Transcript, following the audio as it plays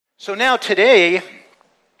So now today,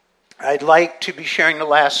 I'd like to be sharing the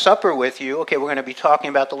Last Supper with you. Okay, we're going to be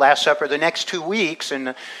talking about the Last Supper the next 2 weeks,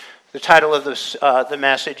 and the title of the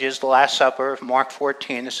message is The Last Supper of Mark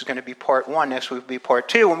 14. This is going to be part 1. Next week will be part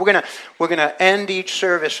 2, and we're going to end each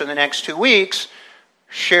service for the next 2 weeks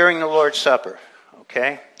sharing the Lord's Supper.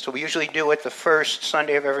 Okay, so we usually do it the first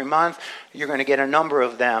Sunday of every month. You're going to get a number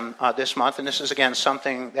of them this month, and this is again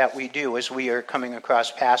something that we do as we are coming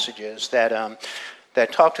across passages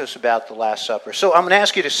that talk to us about the Last Supper. So I'm going to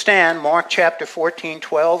ask you to stand, Mark chapter 14,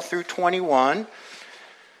 12 through 21.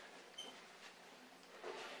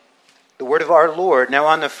 The word of our Lord. Now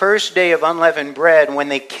on the first day of unleavened bread, when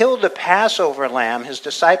they killed the Passover lamb, his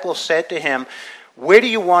disciples said to him, "Where do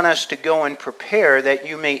you want us to go and prepare that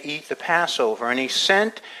you may eat the Passover?" And he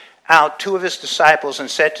sent out 2 of his disciples and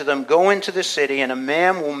said to them, "Go into the city, and a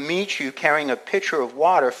man will meet you carrying a pitcher of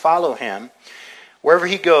water. Follow him. Wherever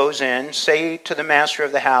he goes in, say to the master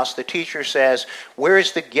of the house, 'The teacher says, where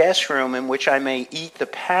is the guest room in which I may eat the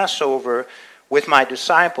Passover with my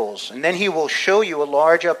disciples?' And then he will show you a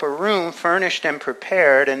large upper room furnished and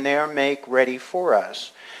prepared, and there make ready for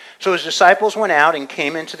us." So his disciples went out and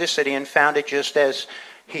came into the city and found it just as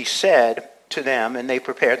he said to them, and they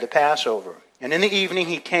prepared the Passover. And in the evening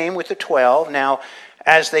he came with the 12. Now,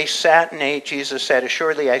 as they sat and ate, Jesus said,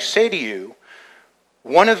 "Assuredly I say to you,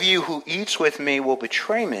 one of you who eats with me will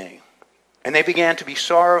betray me." And they began to be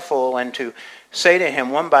sorrowful and to say to him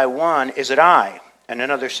one by one, "Is it I?" And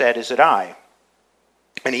another said, "Is it I?"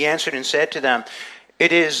 And he answered and said to them,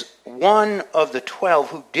 "It is one of the 12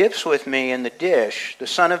 who dips with me in the dish. The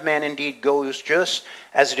Son of Man indeed goes just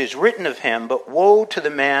as it is written of him, but woe to the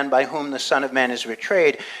man by whom the Son of Man is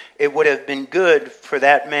betrayed. It would have been good for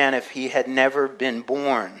that man if he had never been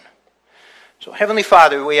born." So, Heavenly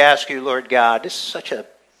Father, we ask you, Lord God, this is such a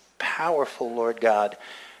powerful, Lord God.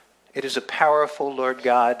 It is a powerful, Lord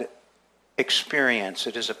God, experience.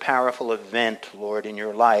 It is a powerful event, Lord, in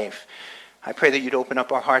your life. I pray that you'd open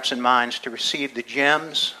up our hearts and minds to receive the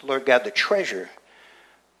gems, Lord God, the treasure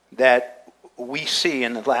that we see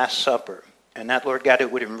in the Last Supper. And that, Lord God,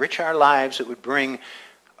 it would enrich our lives. It would bring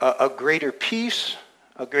a greater peace,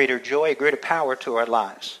 a greater joy, a greater power to our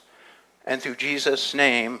lives. And through Jesus'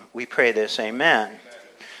 name, we pray this. Amen.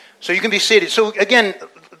 So you can be seated. So again,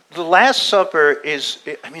 the Last Supper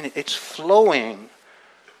it's flowing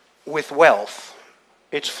with wealth.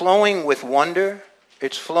 It's flowing with wonder.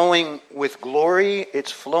 It's flowing with glory.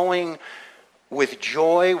 It's flowing with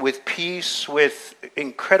joy, with peace, with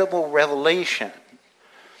incredible revelation.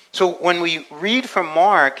 So when we read from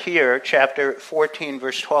Mark here, chapter 14,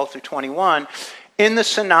 verse 12 through 21, in the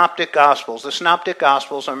Synoptic Gospels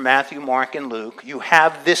are Matthew, Mark, and Luke. You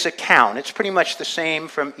have this account. It's pretty much the same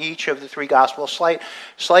from each of the 3 Gospels. Slight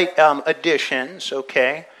additions,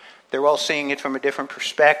 okay? They're all seeing it from a different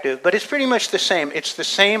perspective, but it's pretty much the same. It's the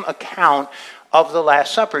same account of the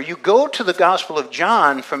Last Supper. You go to the Gospel of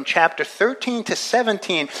John from chapter 13 to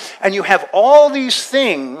 17, and you have all these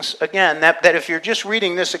things, again, that if you're just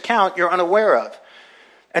reading this account, you're unaware of.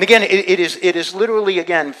 And again, it is literally,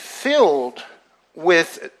 again, filled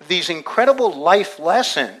with these incredible life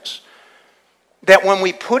lessons that when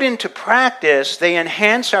we put into practice, they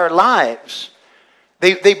enhance our lives.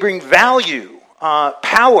 They bring value,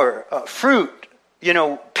 power, fruit,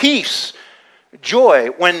 peace, joy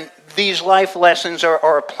when these life lessons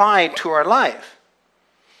are applied to our life.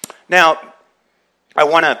 Now, I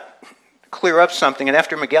want to clear up something, and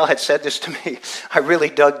after Miguel had said this to me, I really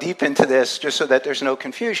dug deep into this just so that there's no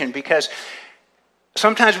confusion, because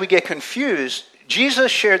sometimes we get confused.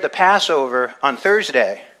 Jesus shared the Passover on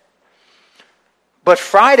Thursday, but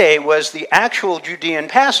Friday was the actual Judean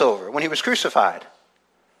Passover when he was crucified.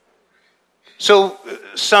 So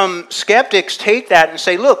some skeptics take that and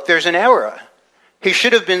say, look, there's an error. He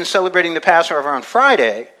should have been celebrating the Passover on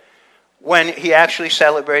Friday when he actually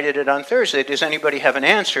celebrated it on Thursday. Does anybody have an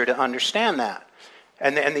answer to understand that?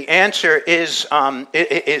 And the answer is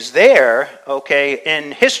there, okay,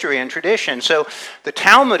 in history and tradition. So the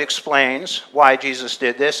Talmud explains why Jesus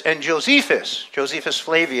did this, and Josephus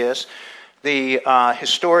Flavius, the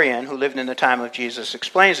historian who lived in the time of Jesus,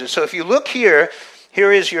 explains it. So if you look here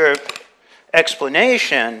is your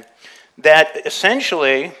explanation that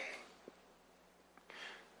essentially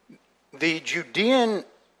the Judean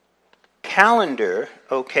calendar,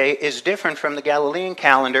 okay, is different from the Galilean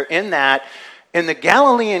calendar in that in the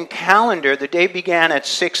Galilean calendar, the day began at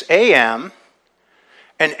 6 a.m.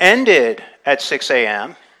 and ended at 6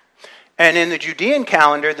 a.m. And in the Judean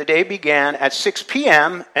calendar, the day began at 6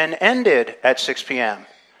 p.m. and ended at 6 p.m.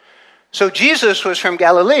 So Jesus was from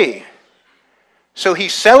Galilee. So he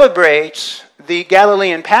celebrates the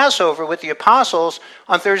Galilean Passover with the apostles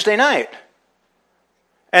on Thursday night.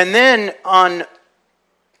 And then on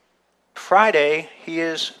Friday, he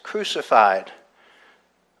is crucified,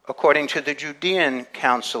 according to the Judean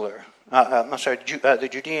the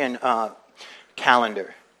Judean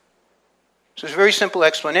calendar. So it's a very simple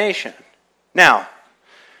explanation. Now,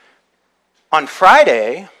 on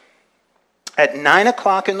Friday, at 9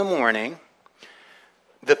 o'clock in the morning,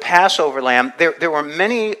 the Passover lamb, there were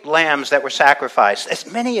many lambs that were sacrificed,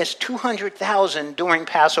 as many as 200,000 during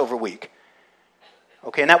Passover week.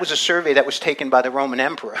 Okay, and that was a survey that was taken by the Roman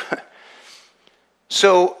emperor.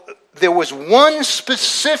 So there was one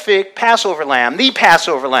specific Passover lamb, the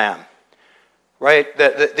Passover lamb, right?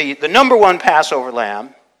 The number one Passover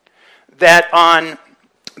lamb, that on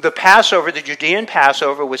the Passover, the Judean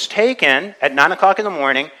Passover, was taken at 9 o'clock in the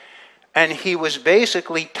morning, and he was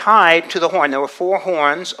basically tied to the horn. There were 4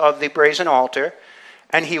 horns of the brazen altar,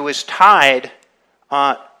 and he was tied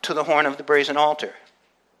to the horn of the brazen altar.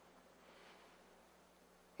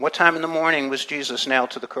 What time in the morning was Jesus nailed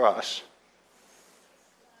to the cross?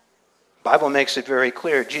 The Bible makes it very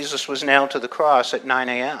clear. Jesus was nailed to the cross at 9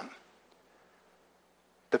 a.m.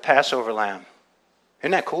 The Passover lamb.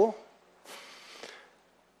 Isn't that cool?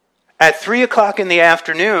 At 3 o'clock in the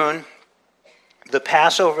afternoon, the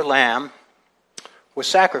Passover lamb was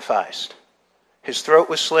sacrificed. His throat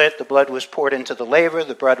was slit, the blood was poured into the laver,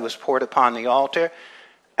 the blood was poured upon the altar.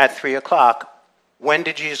 At 3 o'clock, when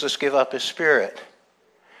did Jesus give up his spirit?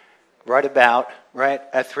 Right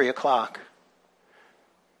at 3 o'clock.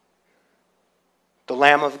 The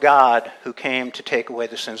Lamb of God who came to take away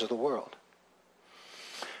the sins of the world.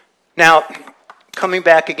 Now, coming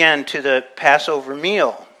back again to the Passover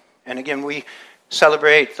meal, and again, we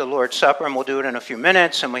celebrate the Lord's Supper, and we'll do it in a few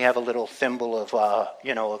minutes, and we have a little thimble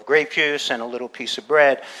of grape juice and a little piece of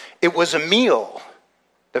bread. It was a meal,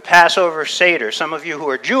 the Passover Seder. Some of you who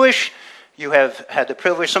are Jewish, you have had the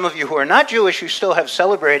privilege. Some of you who are not Jewish, you still have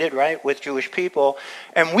celebrated, right, with Jewish people.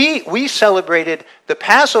 And we celebrated the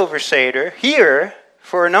Passover Seder here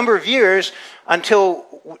for a number of years until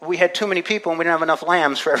we had too many people and we didn't have enough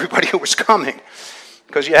lambs for everybody who was coming,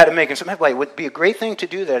 because you had to make it some headway. It would be a great thing to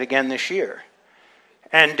do that again this year.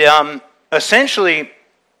 And essentially,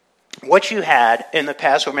 what you had in the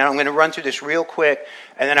Passover meal, I'm going to run through this real quick,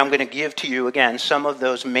 and then I'm going to give to you, again, some of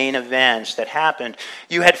those main events that happened.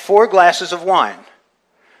 You had 4 glasses of wine.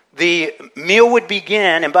 The meal would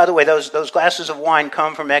begin, and by the way, those glasses of wine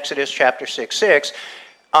come from Exodus chapter 6:6.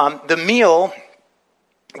 The meal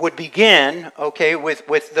would begin, okay,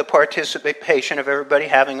 with the participation of everybody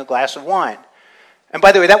having a glass of wine. And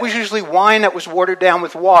by the way, that was usually wine that was watered down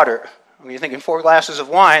with water. When you're thinking 4 glasses of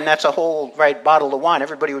wine, that's a whole bottle of wine.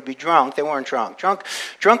 Everybody would be drunk. They weren't drunk.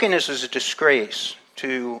 Drunkenness is a disgrace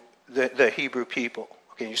to the Hebrew people.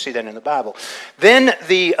 Okay, you see that in the Bible. Then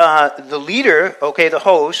the leader, okay, the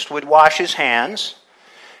host, would wash his hands,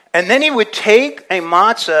 and then he would take a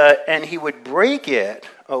matzah and he would break it,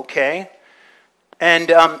 okay,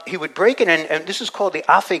 and he would break it, and this is called the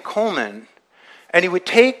afikomen, and he would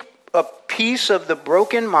take a piece of the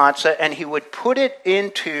broken matzah and he would put it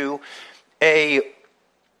into a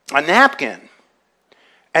napkin,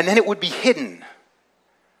 and then it would be hidden,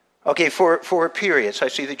 okay, for a period. So I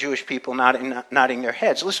see the Jewish people nodding their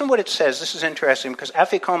heads. Listen to what it says. This is interesting, because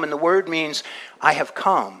afikomen, the word means I have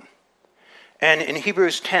come. And in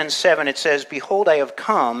Hebrews 10:7 it says, "Behold, I have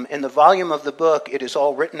come. In the volume of the book it is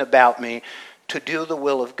all written about me to do the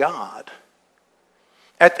will of God."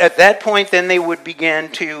 At that point, then they would begin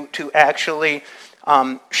to actually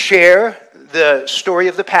share the story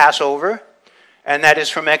of the Passover, and that is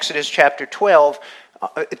from Exodus chapter 12.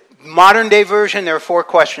 Modern day version, there are 4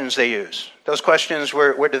 questions they use. Those questions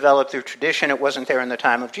were developed through tradition. It wasn't there in the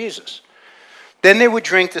time of Jesus. Then they would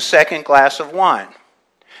drink the second glass of wine.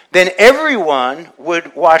 Then everyone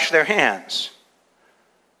would wash their hands.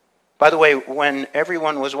 By the way, when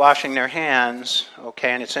everyone was washing their hands, okay,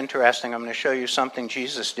 and it's interesting, I'm going to show you something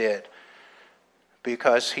Jesus did,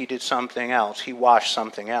 because he did something else. He washed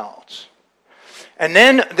something else. And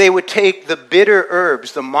then they would take the bitter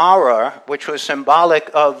herbs, the maror, which was symbolic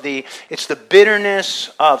of it's the bitterness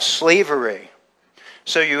of slavery.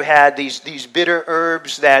 So you had these bitter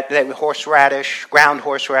herbs that horseradish, ground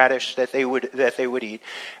horseradish that they would eat,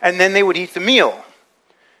 and then they would eat the meal.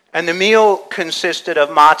 And the meal consisted of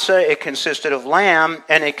matzah, it consisted of lamb,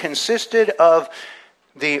 and it consisted of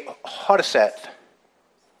the haroset.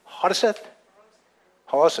 Haroset,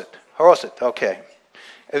 okay.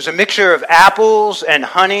 It was a mixture of apples and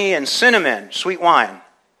honey and cinnamon, sweet wine.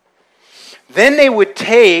 Then they would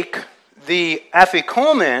take the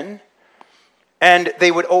afikomen and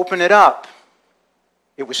they would open it up.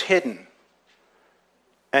 It was hidden.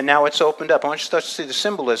 And now it's opened up. I want you to see the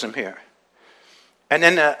symbolism here. And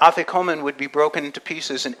then the afikomen would be broken into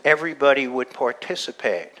pieces and everybody would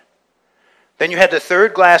participate. Then you had the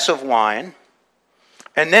third glass of wine.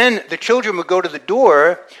 And then the children would go to the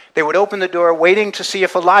door. They would open the door waiting to see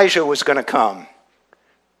if Elijah was going to come.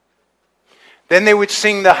 Then they would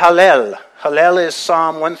sing the Hallel. Hallel is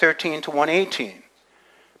Psalm 113 to 118.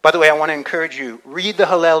 By the way, I want to encourage you, read the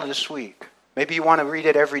Hallel this week. Maybe you want to read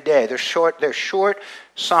it every day. They're short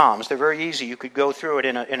psalms. They're very easy. You could go through it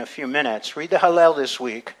in a few minutes. Read the Hallel this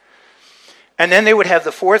week. And then they would have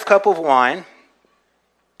the fourth cup of wine.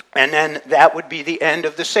 And then that would be the end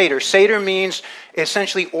of the Seder. Seder means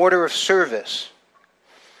essentially order of service.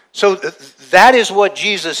 So that is what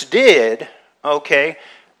Jesus did, okay,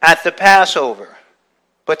 at the Passover.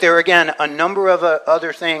 But there are, again, a number of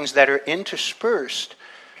other things that are interspersed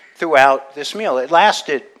throughout this meal. It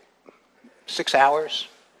lasted 6 hours,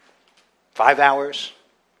 5 hours.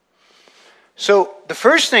 So the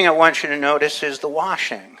first thing I want you to notice is the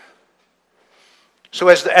washing. So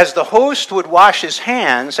as the host would wash his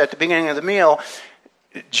hands at the beginning of the meal,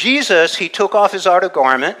 Jesus, he took off his outer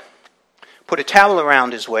garment, put a towel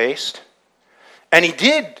around his waist, and he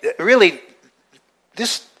did really,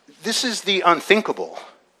 this is the unthinkable.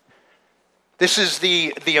 This is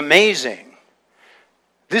the amazing.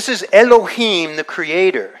 This is Elohim, the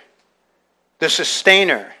creator, the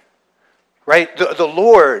sustainer, right? The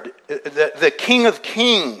Lord, the King of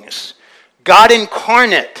Kings, God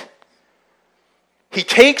incarnate. He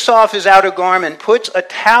takes off his outer garment, puts a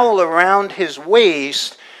towel around his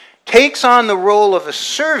waist, takes on the role of a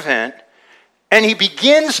servant, and he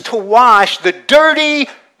begins to wash the dirty,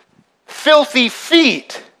 filthy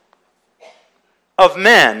feet of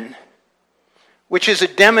men, which is a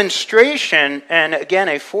demonstration and, again,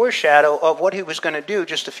 a foreshadow of what he was going to do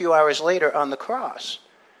just a few hours later on the cross.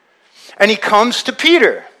 And he comes to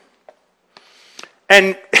Peter.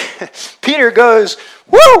 And Peter goes,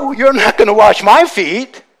 "Whoa, you're not going to wash my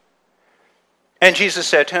feet." And Jesus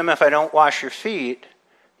said to him, "If I don't wash your feet,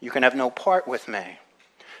 you can have no part with me."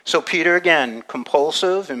 So Peter, again,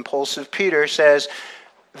 impulsive Peter says,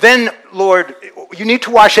 "Then, Lord, you need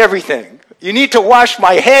to wash everything. You need to wash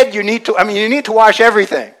my head. You need to wash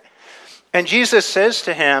everything." And Jesus says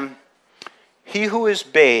to him, "He who is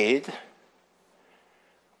bathed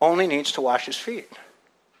only needs to wash his feet."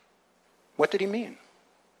 What did he mean?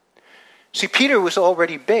 See, Peter was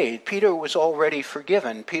already bathed. Peter was already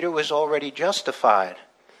forgiven. Peter was already justified.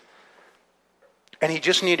 And he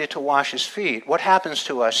just needed to wash his feet. What happens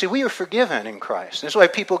to us? See, we are forgiven in Christ. This is why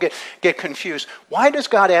people get confused. Why does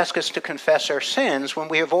God ask us to confess our sins when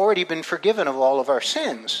we have already been forgiven of all of our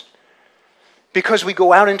sins? Because we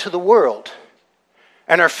go out into the world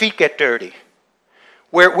and our feet get dirty.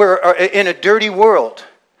 We're in a dirty world.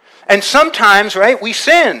 And sometimes, right, we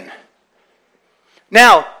sin.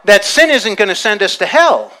 Now, that sin isn't going to send us to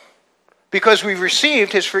hell because we've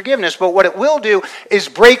received his forgiveness. But what it will do is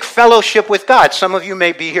break fellowship with God. Some of you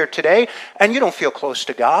may be here today and you don't feel close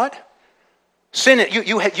to God. Sin,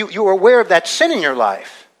 you are aware of that sin in your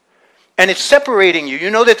life. And it's separating you. You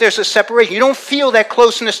know that there's a separation. You don't feel that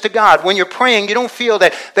closeness to God. When you're praying, you don't feel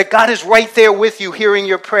that God is right there with you hearing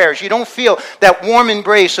your prayers. You don't feel that warm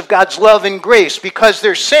embrace of God's love and grace because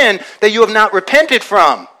there's sin that you have not repented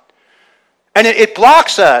from. And it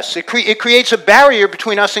blocks us. It creates a barrier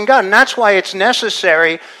between us and God. And that's why it's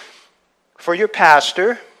necessary for your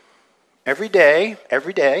pastor, every day,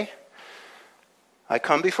 I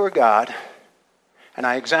come before God and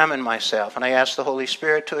I examine myself. And I ask the Holy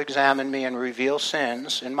Spirit to examine me and reveal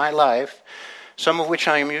sins in my life, some of which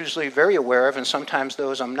I am usually very aware of and sometimes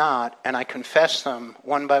those I'm not. And I confess them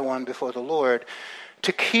one by one before the Lord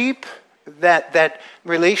to keep that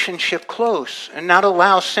relationship close and not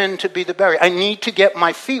allow sin to be the barrier. I need to get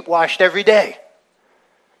my feet washed every day.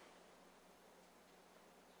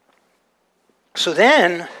 So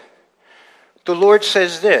then, the Lord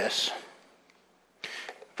says this,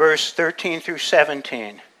 verse 13 through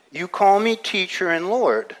 17, "You call me teacher and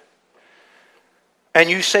Lord,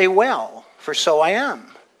 and you say, well, for so I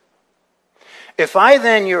am. If I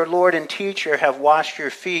then, your Lord and teacher, have washed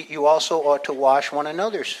your feet, you also ought to wash one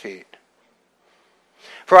another's feet.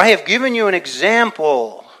 For I have given you an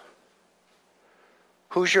example."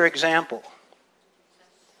 Who's your example?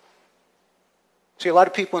 See, a lot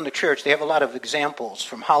of people in the church, they have a lot of examples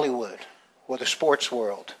from Hollywood or the sports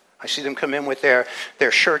world. I see them come in with their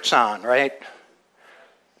shirts on, right?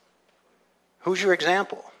 Who's your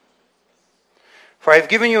example? "For I have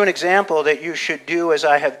given you an example that you should do as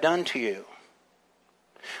I have done to you.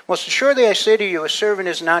 Most assuredly I say to you, a servant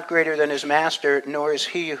is not greater than his master, nor is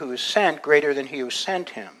he who is sent greater than he who sent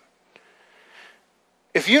him.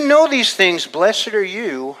 If you know these things, blessed are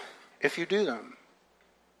you if you do them.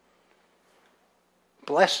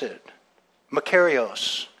 Blessed,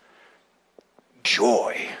 makarios,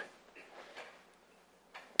 joy,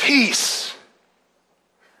 peace.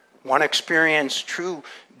 Want to experience true,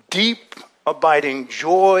 deep, abiding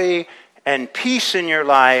joy and peace in your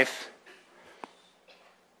life?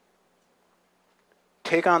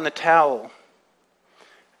 Take on the towel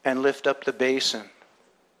and lift up the basin.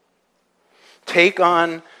 Take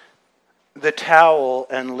on the towel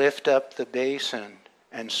and lift up the basin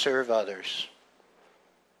and serve others.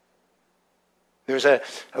 There's a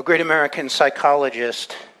great American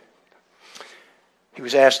psychologist. He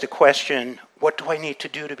was asked a question, what do I need to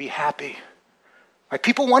do to be happy? Right?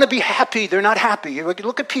 People want to be happy. They're not happy. You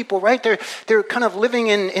look at people, right? They're kind of living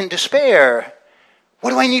in despair. What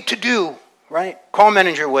do I need to do? Right? Carl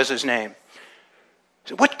Menninger was his name.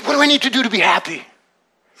 So what do I need to do to be happy?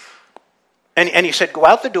 And he said, go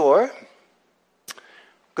out the door,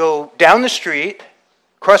 go down the street,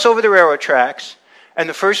 cross over the railroad tracks, and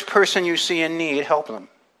the first person you see in need, help them.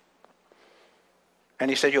 And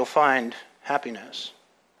he said, you'll find happiness.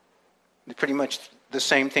 Pretty much the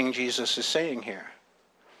same thing Jesus is saying here.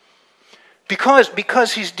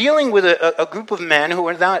 Because he's dealing with a group of men who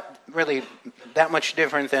are not really that much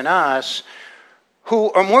different than us,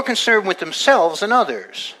 who are more concerned with themselves than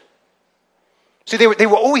others. See, they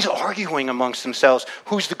were always arguing amongst themselves,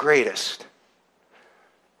 who's the greatest?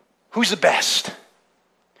 Who's the best?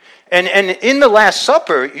 And in the Last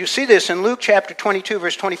Supper, you see this in Luke chapter 22,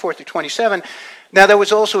 verse 24 through 27. Now there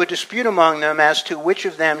was also a dispute among them as to which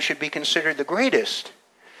of them should be considered the greatest.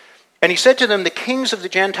 And he said to them, the kings of the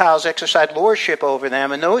Gentiles exercise lordship over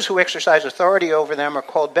them, and those who exercise authority over them are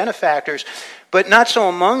called benefactors. But not so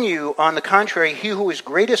among you. On the contrary, he who is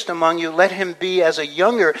greatest among you, let him be as a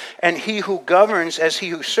younger, and he who governs as he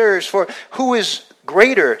who serves. For who is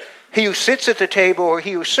greater, he who sits at the table or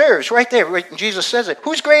he who serves? Right there, right, Jesus says it.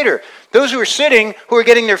 Who's greater? Those who are sitting, who are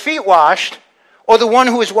getting their feet washed, or the one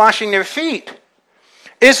who is washing their feet?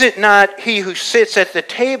 Is it not he who sits at the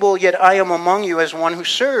table, yet I am among you as one who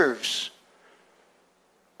serves?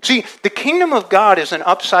 See, the kingdom of God is an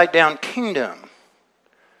upside-down kingdom.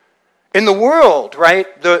 In the world, right,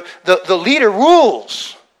 the leader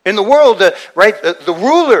rules. In the world, the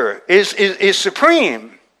ruler is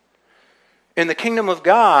supreme. In the kingdom of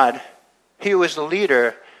God, he who is the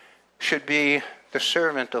leader should be the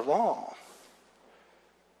servant of all.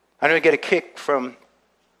 I know I get a kick from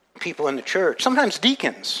people in the church, sometimes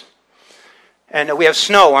deacons. And we have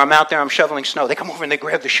snow, I'm out there, I'm shoveling snow. They come over and they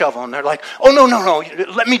grab the shovel and they're like, oh, no,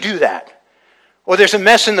 let me do that. Or there's a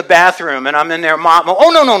mess in the bathroom and I'm in there,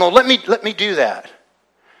 oh, no, let me do that.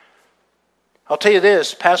 I'll tell you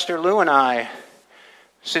this, Pastor Lou and I,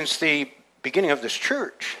 since the beginning of this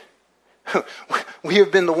church, we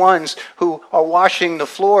have been the ones who are washing the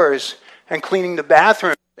floors and cleaning the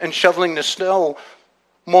bathroom and shoveling the snow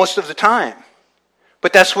most of the time.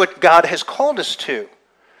 But that's what God has called us to.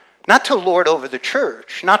 Not to lord over the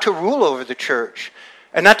church, not to rule over the church,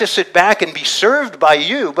 and not to sit back and be served by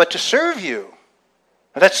you, but to serve you.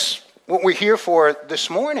 That's what we're here for this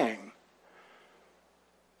morning.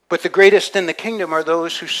 But the greatest in the kingdom are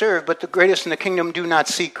those who serve, but the greatest in the kingdom do not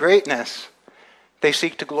seek greatness. They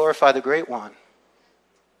seek to glorify the great one.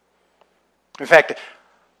 In fact,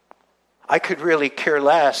 I could really care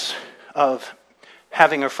less of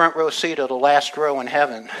having a front row seat or the last row in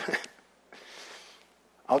heaven.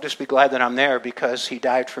 I'll just be glad that I'm there because he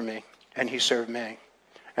died for me and he served me.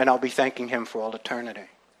 And I'll be thanking him for all eternity.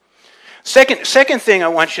 Second thing I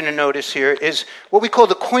want you to notice here is what we call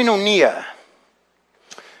the koinonia.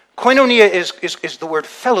 Koinonia is the word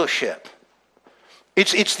fellowship.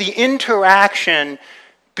 It's the interaction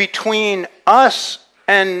between us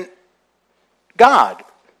and God,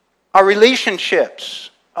 our relationships.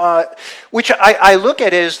 Which I look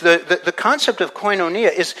at as the concept of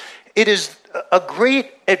koinonia is a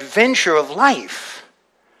great adventure of life.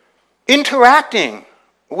 Interacting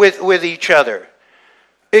with each other.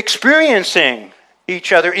 Experiencing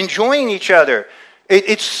each other. Enjoying each other.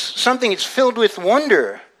 It's something, it's filled with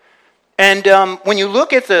wonder. And when you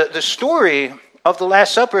look at the story of the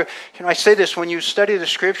Last Supper, I say this, when you study the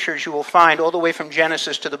scriptures, you will find all the way from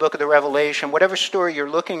Genesis to the book of the Revelation, whatever story you're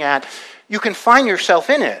looking at, you can find yourself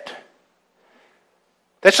in it.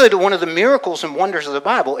 That's like one of the miracles and wonders of the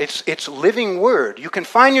Bible. It's living word. You can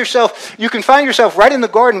find yourself right in the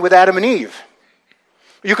garden with Adam and Eve.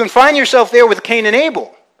 You can find yourself there with Cain and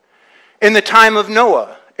Abel in the time of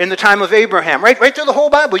Noah. in the time of Abraham. Right through the whole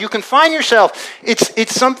Bible, you can find yourself.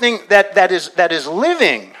 It's something that is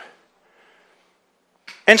living.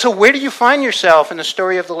 And so where do you find yourself in the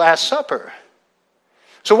story of the Last Supper?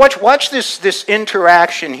 So watch this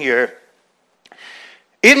interaction here.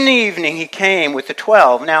 In the evening he came with the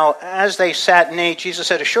 12. Now, as they sat and ate, Jesus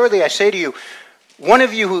said, "Assuredly I say to you, one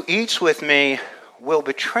of you who eats with me will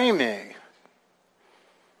betray me."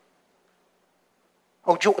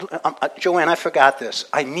 Oh, Joanne, I forgot this.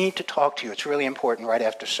 I need to talk to you. It's really important right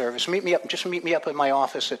after service. Just meet me up in my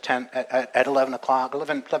office at 11 o'clock,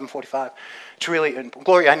 11:45. It's really,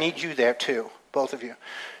 Gloria, I need you there too, both of you.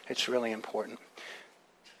 It's really important.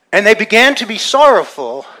 And they began to be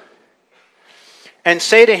sorrowful and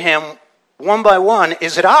say to him, one by one,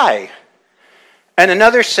 "Is it I?" And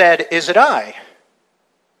another said, "Is it I?"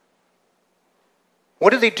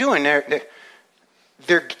 What are they doing?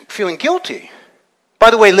 They're feeling guilty. By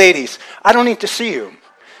the way, ladies, I don't need to see you,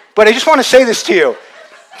 but I just want to say this to you.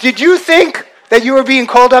 Did you think that you were being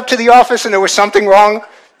called up to the office and there was something wrong?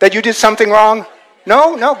 That you did something wrong?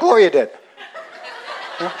 No, Gloria did.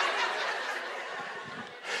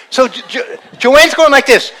 So Joanne's going like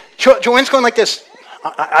this. Joanne's going like this.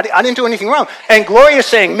 I didn't do anything wrong. And Gloria's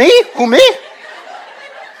saying, "Me? Who, me?"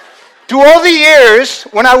 Through all the years,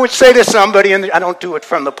 when I would say to somebody, and I don't do it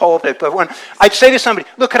from the pulpit, but when I'd say to somebody,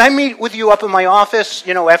 "Look, can I meet with you up in my office,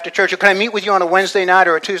 after church, or can I meet with you on a Wednesday night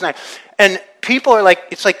or a Tuesday night?" And people are like,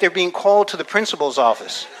 it's like they're being called to the principal's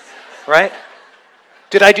office, right?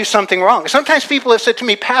 Did I do something wrong? Sometimes people have said to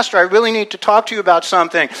me, "Pastor, I really need to talk to you about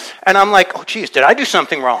something." And I'm like, "Oh, geez, did I do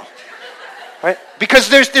something wrong?" Right? Because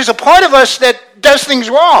there's a part of us that does things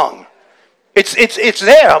wrong. It's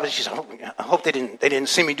there. I hope they didn't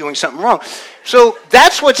see me doing something wrong. So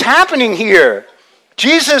that's what's happening here.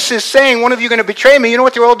 Jesus is saying, "One of you are going to betray me." You know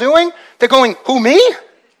what they're all doing? They're going, "Who, me?"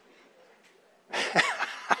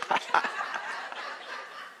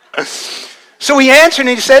 So he answered and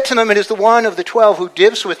he said to them, "It is the one of the 12 who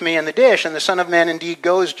dips with me in the dish, and the Son of Man indeed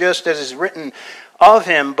goes just as is written of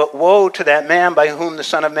him, but woe to that man by whom the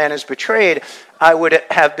Son of Man is betrayed. I would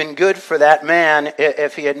have been good for that man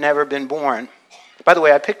if he had never been born." By the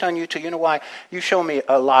way, I picked on you too. You know why? You show me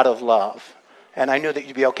a lot of love. And I knew that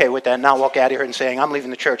you'd be okay with that and not walk out of here and saying, "I'm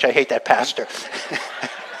leaving the church. I hate that pastor."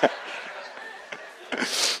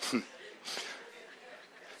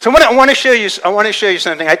 So I want to show you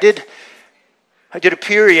something. I did a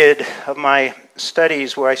period of my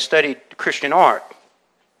studies where I studied Christian art.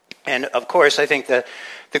 And of course, I think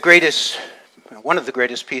one of the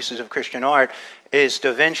greatest pieces of Christian art is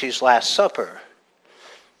Da Vinci's Last Supper,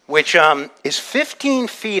 which is 15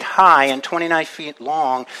 feet high and 29 feet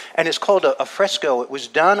long, and it's called a fresco. It was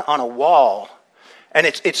done on a wall. And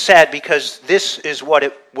it's sad because this is what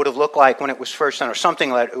it would have looked like when it was first done, or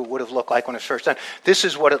something like it would have looked like when it was first done. This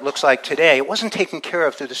is what it looks like today. It wasn't taken care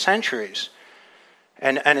of through the centuries.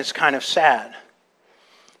 And it's kind of sad.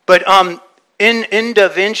 But in Da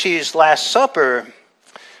Vinci's Last Supper,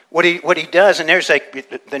 what he does, and there's like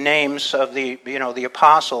the names of the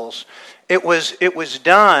apostles. It was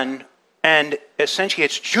done, and essentially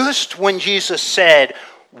it's just when Jesus said,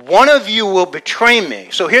 "One of you will betray me."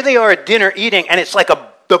 So here they are at dinner eating, and it's like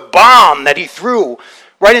the bomb that he threw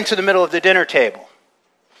right into the middle of the dinner table.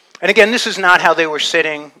 And again, this is not how they were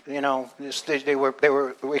sitting. They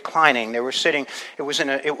were reclining. They were sitting.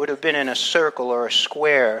 It would have been in a circle or a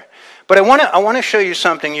square. But I want to show you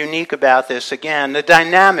something unique about this. Again, the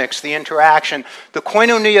dynamics, the interaction, the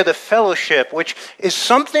koinonia, the fellowship, which is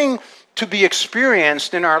something to be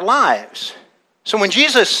experienced in our lives. So when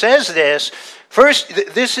Jesus says this, first,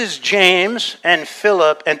 this is James and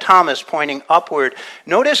Philip and Thomas pointing upward.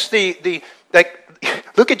 Notice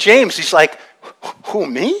look at James. He's like, "Who,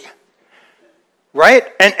 me?" Right?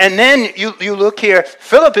 And then you look here,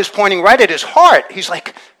 Philip is pointing right at his heart. He's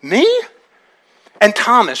like, "Me?" And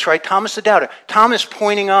Thomas, right? Thomas the doubter. Thomas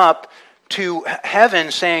pointing up to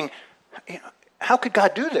heaven saying, "How could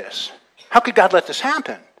God do this? How could God let this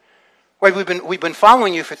happen? Right, we've been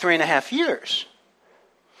following you for 3.5 years."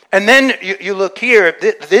 And then you look here,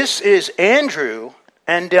 this is Andrew,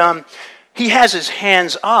 and he has his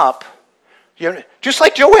hands up, just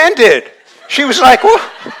like Joanne did. She was like, "Whoa."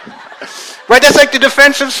 Right, that's like the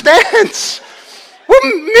defensive stance. Well,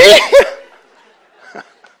 me?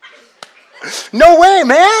 No way,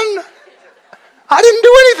 man. I didn't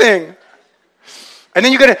do anything. And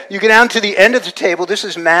then you get down to the end of the table. This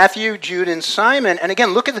is Matthew, Jude, and Simon. And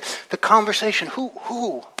again, look at the conversation.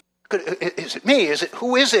 Who? Is it me?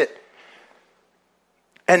 Who is it?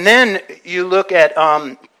 And then you look at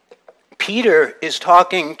Peter is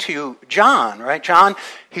talking to John, right? John,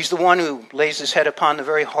 he's the one who lays his head upon the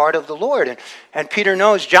very heart of the Lord. And Peter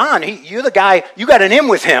knows, John, you're the guy, you got an in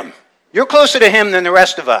with him. You're closer to him than the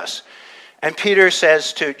rest of us. And Peter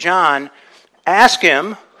says to John, ask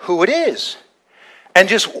him who it is. And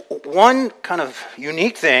just one kind of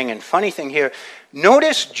unique thing and funny thing here,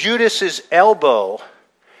 notice Judas's elbow.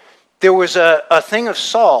 There was a thing of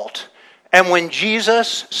salt. And when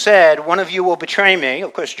Jesus said, one of you will betray me,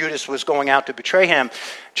 of course Judas was going out to betray him.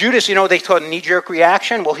 Judas, they thought a knee-jerk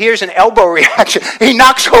reaction. Well, here's an elbow reaction. He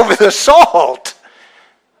knocks over the salt.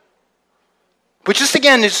 But just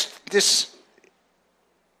again, this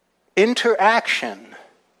interaction.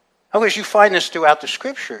 Of course, you find this throughout the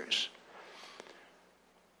Scriptures.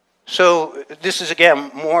 So this is,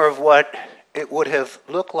 again, more of what it would have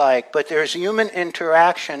looked like. But there's human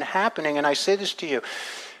interaction happening. And I say this to you.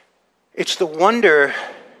 It's the wonder,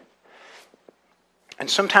 and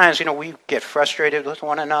sometimes, we get frustrated with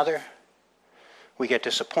one another. We get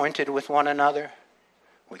disappointed with one another.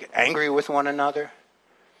 We get angry with one another.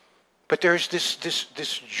 But there's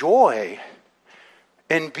this joy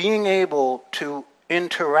in being able to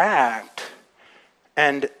interact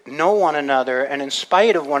and know one another, and in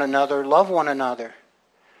spite of one another, love one another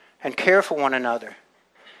and care for one another.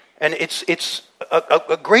 And it's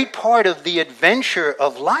a great part of the adventure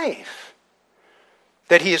of life.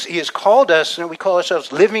 That he has called us, and we call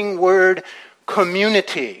ourselves Living Word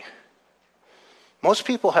Community. Most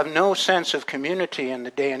people have no sense of community in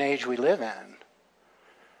the day and age we live in.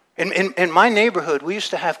 In my neighborhood, we used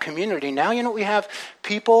to have community. Now, we have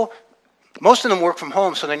people, most of them work from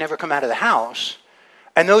home, so they never come out of the house.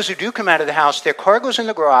 And those who do come out of the house, their car goes in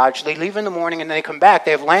the garage, they leave in the morning, and then they come back.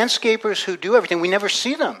 They have landscapers who do everything. We never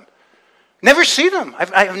see them. Never see them.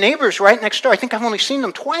 I have neighbors right next door. I think I've only seen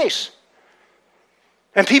them twice.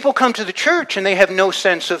 And people come to the church and they have no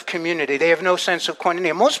sense of community. They have no sense of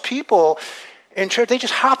koinonia. Most people in church, they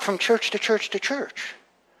just hop from church to church to church.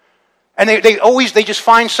 And they just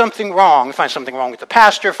find something wrong. They find something wrong with the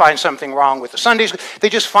pastor, find something wrong with the Sundays. They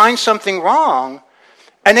just find something wrong.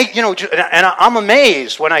 And and I'm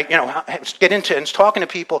amazed when I, get into and talking to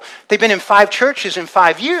people. They've been in 5 churches in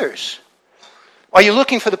 5 years. Are you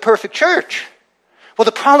looking for the perfect church? Well,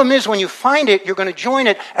 the problem is when you find it, you're going to join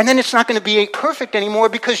it, and then it's not going to be perfect anymore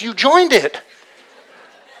because you joined it.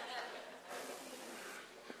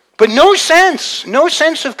 But no sense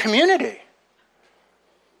of community.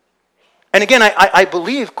 And again, I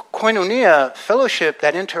believe koinonia, fellowship,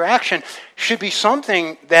 that interaction, should be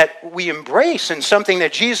something that we embrace and something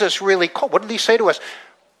that Jesus really called. What did he say to us?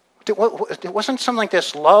 It wasn't something like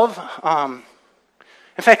this, love.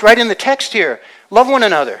 In fact, right in the text here, love one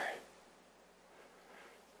another.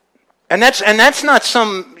 And that's not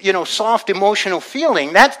some, soft emotional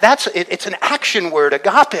feeling. It's an action word,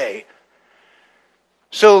 agape.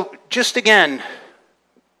 So just again,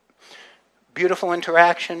 beautiful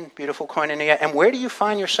interaction, beautiful koinonia. And where do you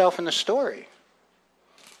find yourself in the story?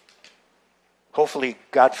 Hopefully,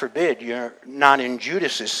 God forbid, you're not in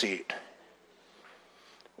Judas's seat.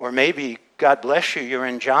 Or maybe, God bless you, you're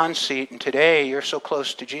in John's seat, and today you're so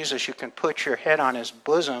close to Jesus you can put your head on his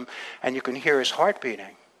bosom and you can hear his heart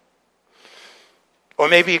beating. Or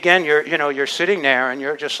maybe again, you're sitting there and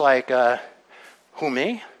you're just like, who,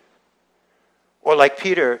 me? Or like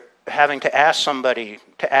Peter, having to ask somebody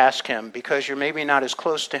to ask him because you're maybe not as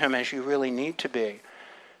close to him as you really need to be,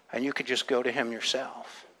 and you could just go to him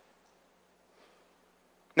yourself.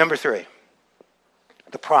 Number 3,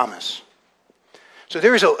 the promise. So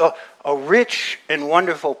there is a rich and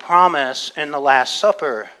wonderful promise in the Last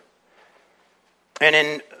Supper. And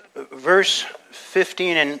in verse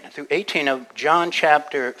 15 and through 18 of John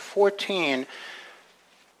chapter 14,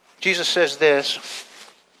 Jesus says this,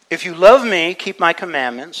 if you love me, keep my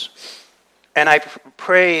commandments, and I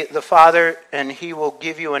pray the Father, and he will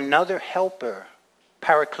give you another helper,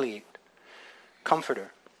 Paraclete,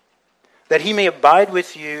 comforter, that he may abide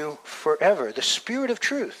with you forever, the Spirit of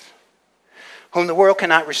truth, whom the world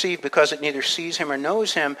cannot receive because it neither sees him or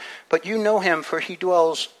knows him, but you know him, for he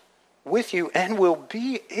dwells with you and will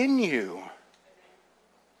be in you.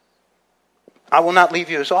 I will not leave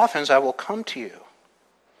you as orphans, I will come to you.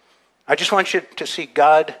 I just want you to see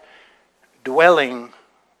God dwelling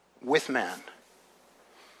with man.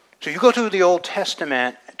 So you go through the Old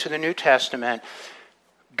Testament to the New Testament,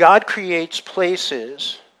 God creates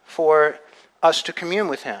places for us to commune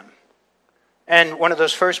with him. And one of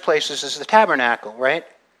those first places is the tabernacle, right?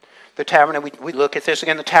 The tabernacle, we look at this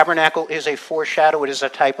again, the tabernacle is a foreshadow, it is a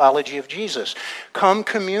typology of Jesus. Come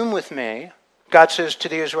commune with me, God says to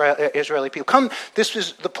the Israeli people. Come, this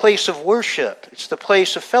is the place of worship. It's the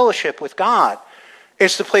place of fellowship with God.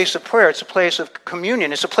 It's the place of prayer. It's a place of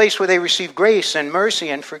communion. It's a place where they receive grace and mercy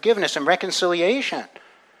and forgiveness and reconciliation.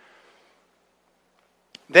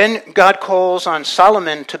 Then God calls on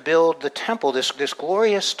Solomon to build the temple, this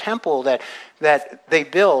glorious temple that they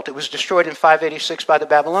built. It was destroyed in 586 by the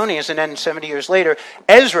Babylonians, and then 70 years later,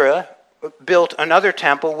 Ezra built another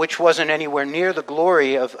temple which wasn't anywhere near the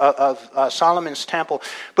glory of Solomon's temple.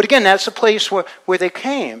 But again, that's a place where they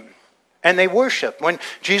came and they worshiped. When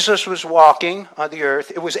Jesus was walking on the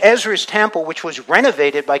earth, it was Ezra's temple which was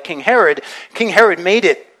renovated by King Herod. King Herod made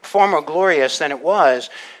it far more glorious than it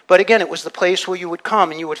was. But again, it was the place where you would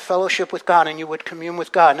come and you would fellowship with God and you would commune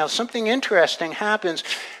with God. Now, something interesting happens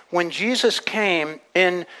when Jesus came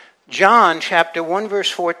in John chapter 1,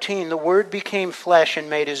 verse 14. The Word became flesh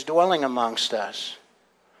and made his dwelling amongst us.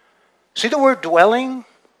 See the word dwelling?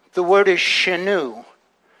 The word is shenu.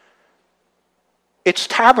 It's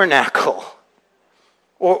tabernacle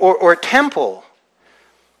or temple,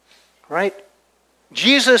 right?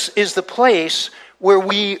 Jesus is the place where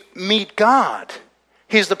we meet God.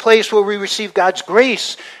 He's the place where we receive God's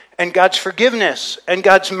grace and God's forgiveness and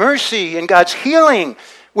God's mercy and God's healing,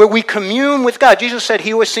 where we commune with God. Jesus said,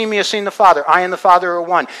 "He who has seen me has seen the Father. I and the Father are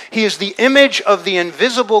one." He is the image of the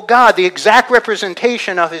invisible God, the exact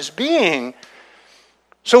representation of his being.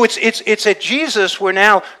 So it's at Jesus we're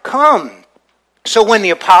now come. So when the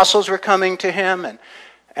apostles were coming to him,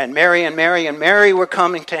 and Mary were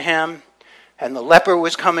coming to him, and the leper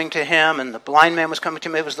was coming to him, and the blind man was coming to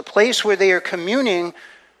him, it was the place where they are communing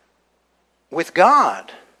with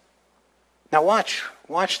God. Now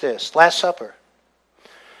watch this. Last Supper.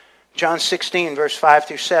 John 16, verse 5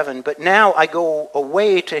 through 7. "But now I go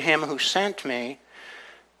away to him who sent me,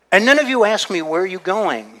 and none of you ask me, 'Where are you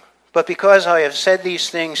going?' But because I have said these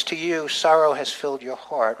things to you, sorrow has filled your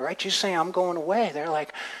heart." Right? You say, "I'm going away." They're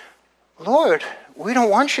like, "Lord, we don't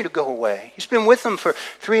want you to go away." He's been with them for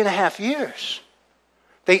 3.5 years.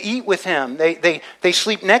 They eat with him. They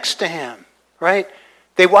sleep next to him, right?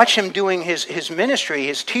 They watch him doing his ministry,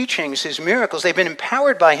 his teachings, his miracles. They've been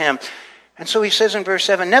empowered by him. And so he says in verse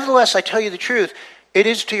 7, "Nevertheless, I tell you the truth. It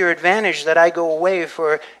is to your advantage that I go away,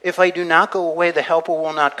 for if I do not go away, the Helper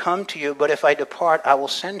will not come to you. But if I depart, I will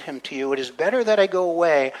send him to you. It is better that I go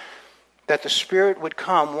away, that the Spirit would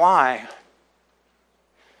come." Why?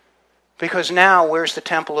 Because now, where's the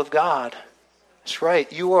temple of God? That's right,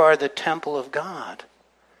 you are the temple of God.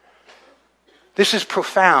 This is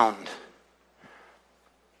profound.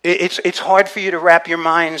 It's hard for you to wrap your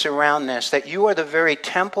minds around this, that you are the very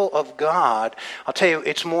temple of God. I'll tell you,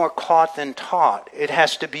 it's more caught than taught. It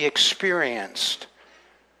has to be experienced.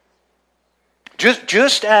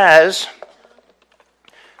 Just as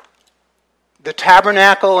the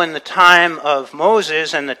tabernacle in the time of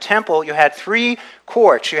Moses and the temple, you had 3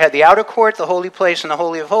 courts. You had the outer court, the holy place, and the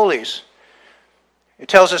Holy of Holies. It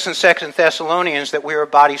tells us in 2 Thessalonians that we are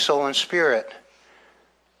body, soul, and spirit.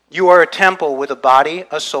 You are a temple with a body,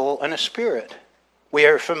 a soul, and a spirit. We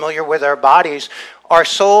are familiar with our bodies. Our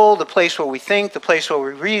soul, the place where we think, the place where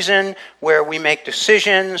we reason, where we make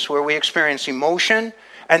decisions, where we experience emotion.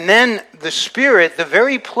 And then the spirit, the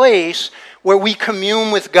very place where we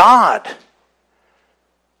commune with God.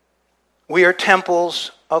 We are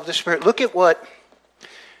temples of the Spirit. Look at what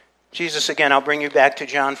Jesus, again, I'll bring you back to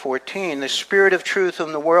John 14. "The Spirit of truth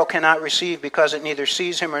whom the world cannot receive because it neither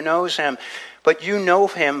sees him or knows him. But you know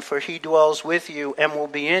him, for he dwells with you and will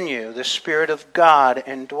be in you, the Spirit of God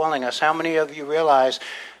indwelling us." How many of you realize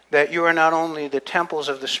that you are not only the temples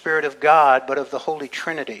of the Spirit of God, but of the Holy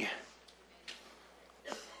Trinity?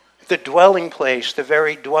 The dwelling place, the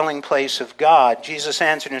very dwelling place of God. Jesus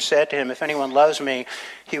answered and said to him, "If anyone loves me,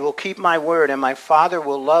 he will keep my word, and my Father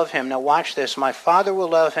will love him." Now watch this. "My Father will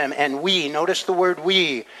love him, and we," notice the word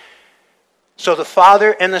we. So the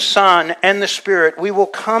Father and the Son and the Spirit, we will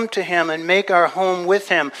come to him and make our home with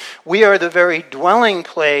him. We are the very dwelling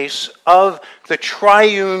place of the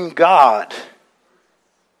triune God.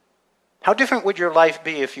 How different would your life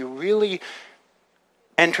be if you really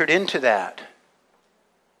entered into that?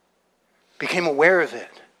 Became aware of it.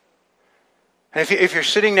 And if you're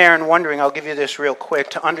sitting there and wondering, I'll give you this real quick.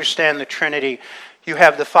 To understand the Trinity, you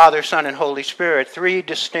have the Father, Son, and Holy Spirit. 3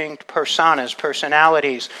 distinct personas,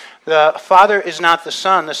 personalities. The Father is not the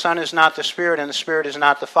Son is not the Spirit, and the Spirit is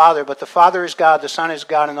not the Father. But the Father is God, the Son is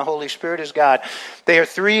God, and the Holy Spirit is God. They are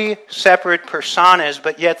 3 separate personas,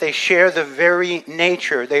 but yet they share the very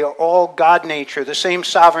nature. They are all God nature, the same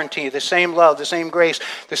sovereignty, the same love, the same grace,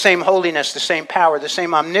 the same holiness, the same power, the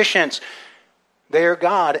same omniscience. They are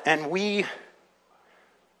God, and we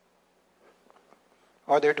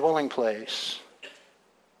are their dwelling place.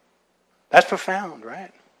 That's profound,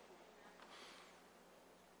 right?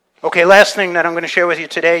 Okay, last thing that I'm going to share with you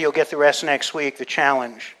today, you'll get the rest next week, the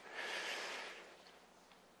challenge.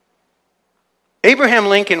 Abraham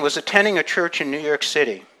Lincoln was attending a church in New York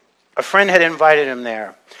City. A friend had invited him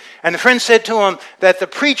there. And the friend said to him that the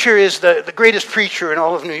preacher is the greatest preacher in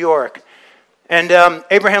all of New York. And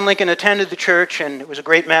Abraham Lincoln attended the church, and it was a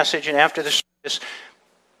great message. And after the service,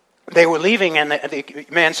 they were leaving, and the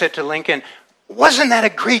man said to Lincoln, "Wasn't that a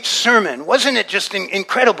great sermon? Wasn't it just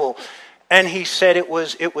incredible?" And he said it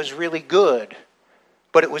was really good,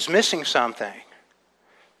 but it was missing something.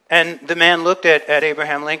 And the man looked at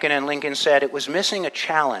Abraham Lincoln, and Lincoln said it was missing a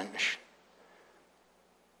challenge.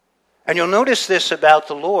 And you'll notice this about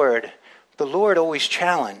the Lord. The Lord always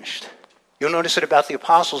challenged. You'll notice it about the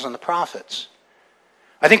apostles and the prophets.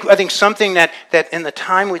 I think something that in the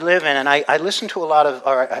time we live in, and I listen to a lot of,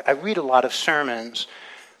 or I read a lot of sermons.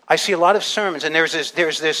 I see a lot of sermons, and there's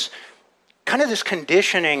this kind of this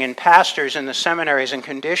conditioning in pastors in the seminaries, and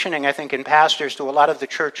conditioning, I think, in pastors to a lot of the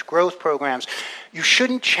church growth programs. You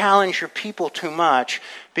shouldn't challenge your people too much,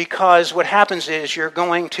 because what happens is you're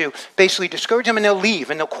going to basically discourage them, and they'll leave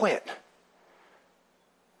and they'll quit.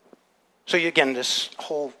 So again, this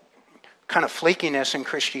whole kind of flakiness in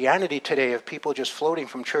Christianity today of people just floating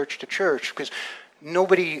from church to church, because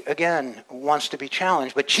nobody, again, wants to be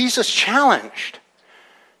challenged. But Jesus challenged.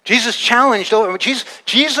 Jesus challenged.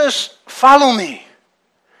 Jesus, follow me.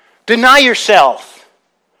 Deny yourself.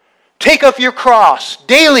 Take up your cross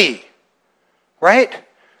daily. Right?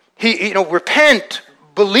 Repent.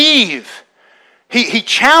 Believe. He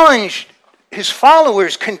challenged his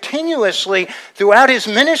followers continuously throughout his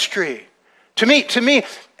ministry. To me,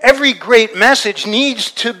 every great message needs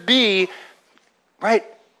to be,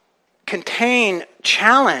 contain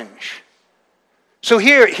challenge. So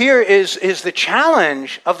here is the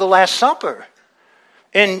challenge of the Last Supper.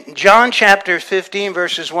 In John chapter 15,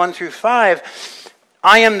 verses 1 through 5,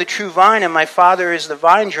 I am the true vine, and my Father is the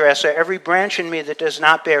vine dresser. Every branch in me that does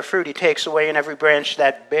not bear fruit, he takes away, and every branch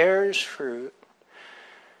that bears fruit,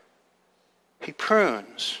 he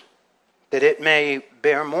prunes, that it may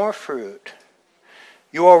bear more fruit.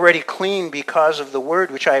 You are already clean because of the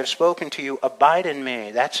word which I have spoken to you. Abide in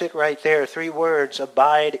me. That's it right there. 3 words.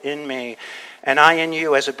 Abide in me. And I in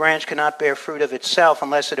you, as a branch cannot bear fruit of itself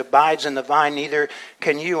unless it abides in the vine, neither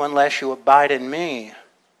can you unless you abide in me.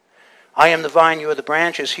 I am the vine, you are the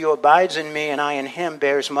branches. He who abides in me and I in him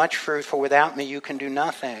bears much fruit, for without me you can do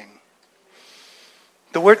nothing.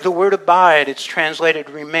 The word abide, it's translated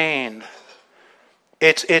remain.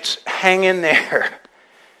 It's hang in there.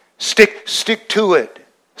 Stick to it.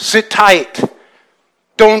 Sit tight.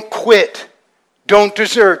 Don't quit. Don't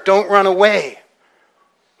desert. Don't run away.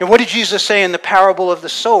 And what did Jesus say in the parable of the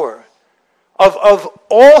sower? Of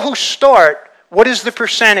all who start, what is the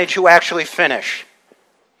percentage who actually finish?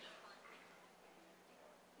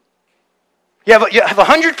 You have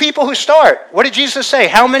 100 people who start. What did Jesus say?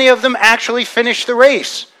 How many of them actually finish the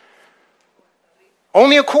race?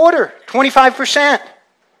 Only a quarter, 25%.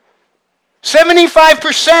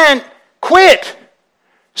 75% quit.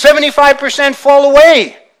 75% fall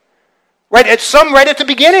away. Right at the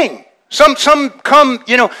beginning. Some come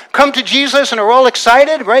to Jesus and are all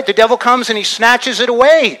excited, right? The devil comes and he snatches it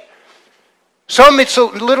away. Some, it's a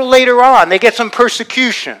little later on. They get some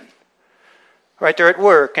persecution. Right, they're at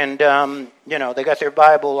work and, they got their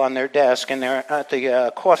Bible on their desk and they're at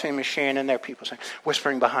the coffee machine and there are people saying,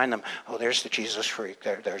 whispering behind them, "Oh, there's the Jesus freak.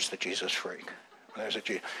 There's the Jesus freak. There's a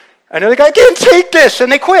Jesus." And they're like, "I can't take this,"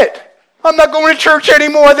 and they quit. "I'm not going to church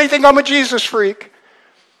anymore. They think I'm a Jesus freak."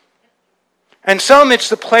 And some, it's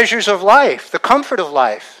the pleasures of life, the comfort of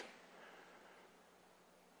life.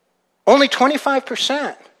 Only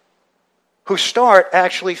 25% who start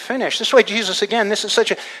actually finish. This is why Jesus, again, this is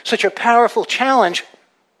such a powerful challenge.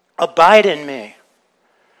 Abide in me.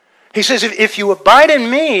 He says, if you abide in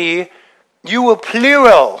me, you will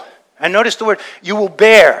plero. And notice the word, you will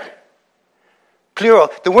bear.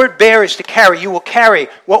 Plero. The word bear is to carry. You will carry.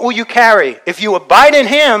 What will you carry? If you abide in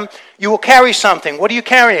him, you will carry something. What are you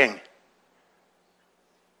carrying?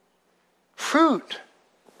 Fruit.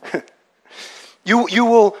 You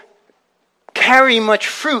will carry much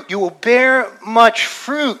fruit. You will bear much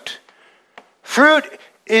fruit. Fruit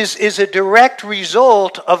is a direct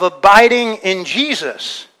result of abiding in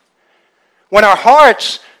Jesus. When our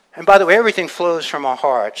hearts, and by the way, everything flows from our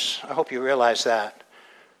hearts. I hope you realize that.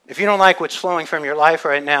 If you don't like what's flowing from your life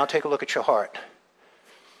right now, take a look at your heart.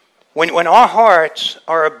 When our hearts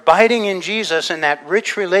are abiding in Jesus in that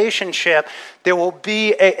rich relationship, there will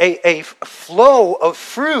be a flow of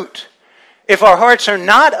fruit. If our hearts are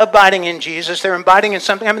not abiding in Jesus, they're abiding in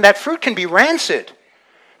something. I mean, that fruit can be rancid.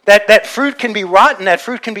 That fruit can be rotten. That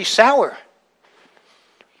fruit can be sour.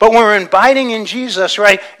 But when we're abiding in Jesus,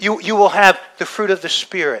 right, you will have the fruit of the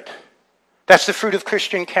Spirit. That's the fruit of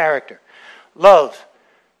Christian character. Love,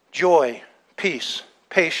 joy, peace,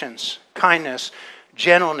 patience, kindness,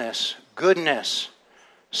 gentleness, goodness,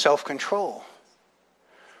 self-control.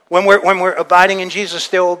 When we're abiding in Jesus,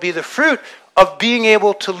 there will be the fruit of being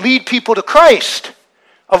able to lead people to Christ,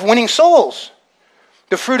 of winning souls,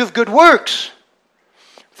 the fruit of good works,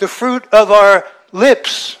 the fruit of our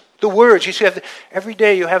lips, the words. You see, every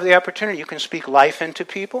day you have the opportunity. You can speak life into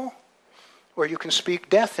people, or you can speak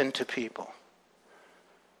death into people.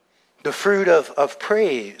 The fruit of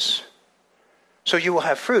praise. So you will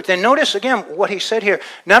have fruit. Then notice again what he said here.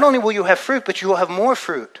 Not only will you have fruit, but you will have more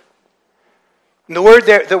fruit. And the word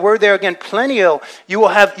there again, plenio, you will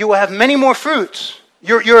have many more fruits.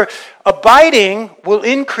 Your abiding will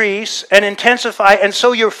increase and intensify, and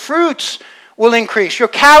so your fruits will increase. Your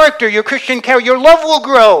character, your Christian character, your love will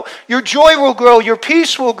grow, your joy will grow, your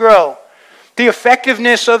peace will grow. The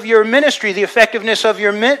effectiveness of your ministry, the effectiveness of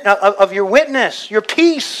your witness, your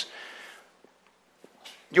peace,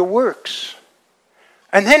 your works.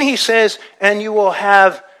 And then he says, and you will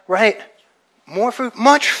have, right, more fruit,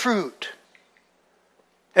 much fruit.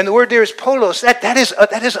 And the word there is polos. That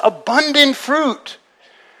is abundant fruit.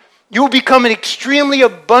 You will become an extremely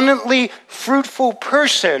abundantly fruitful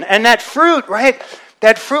person. And that fruit, right,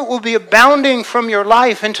 that fruit will be abounding from your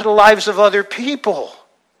life into the lives of other people.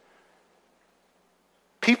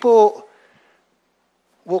 People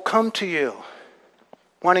will come to you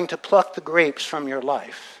wanting to pluck the grapes from your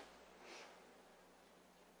life.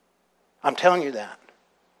 I'm telling you that.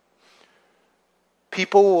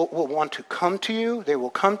 People will want to come to you. They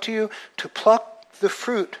will come to you to pluck the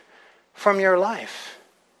fruit from your life.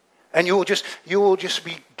 And you will just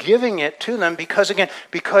be giving it to them because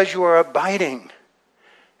you are abiding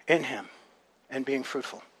in him and being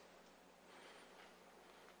fruitful.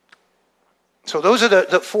 So those are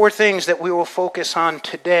the 4 things that we will focus on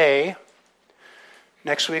today.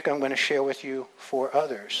 Next week I'm going to share with you 4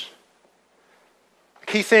 others. The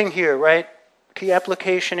key thing here, right? Key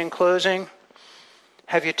application in closing.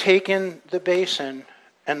 Have you taken the basin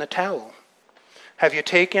and the towel? Have you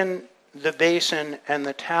taken the basin and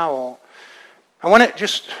the towel? I want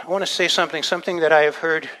to say something that I have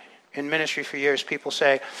heard in ministry for years. People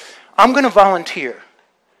say, I'm going to volunteer.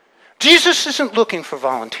 Jesus isn't looking for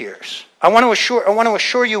volunteers. I want to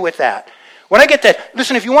assure you with that. When I get that,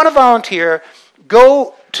 listen, if you want to volunteer,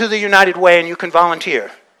 go to the United Way and you can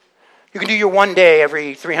volunteer. You can do your 1 day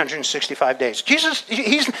every 365 days. Jesus,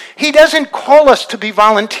 he doesn't call us to be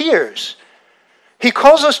volunteers. He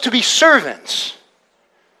calls us to be servants.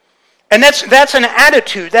 And that's an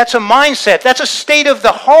attitude, that's a mindset, that's a state of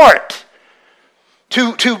the heart.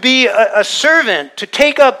 To be a servant, to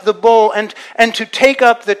take up the bowl and to take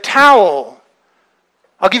up the towel.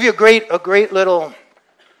 I'll give you a great little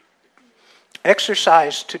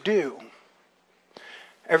exercise to do.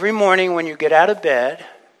 Every morning when you get out of bed,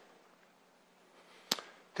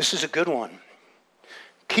 this is a good one.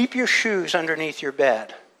 Keep your shoes underneath your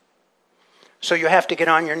bed. So you have to get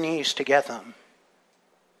on your knees to get them.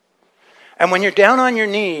 And when you're down on your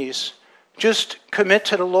knees, just commit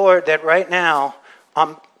to the Lord that right now,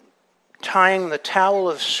 I'm tying the towel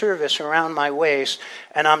of service around my waist,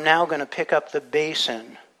 and I'm now going to pick up the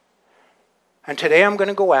basin. And today I'm going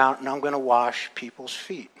to go out and I'm going to wash people's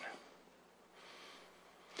feet.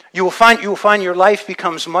 You will find your life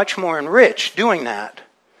becomes much more enriched doing that.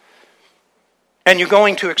 And you're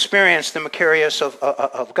going to experience the Macarius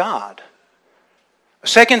of God.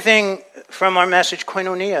 Second thing from our message,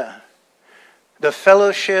 koinonia. The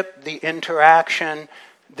fellowship, the interaction,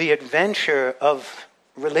 the adventure of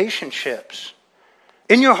relationships.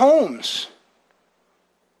 In your homes.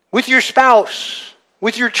 With your spouse.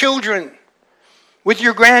 With your children. With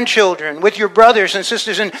your grandchildren. With your brothers and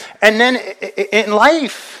sisters. And then in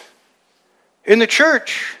life. In the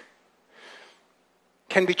church.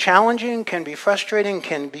 Can be challenging, can be frustrating,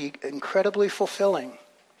 can be incredibly fulfilling.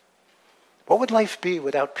 What would life be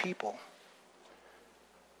without people?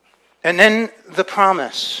 And then the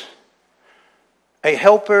promise. A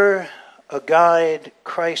helper, a guide,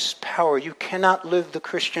 Christ's power. You cannot live the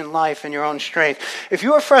Christian life in your own strength. If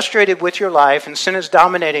you are frustrated with your life and sin is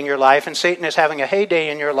dominating your life and Satan is having a heyday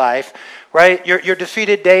in your life, right? You're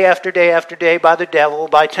defeated day after day after day by the devil,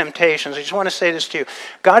 by temptations. I just want to say this to you.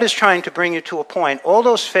 God is trying to bring you to a point. All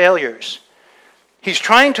those failures, he's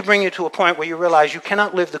trying to bring you to a point where you realize you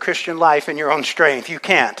cannot live the Christian life in your own strength. You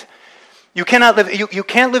can't. You can't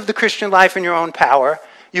live the Christian life in your own power.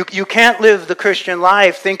 You can't live the Christian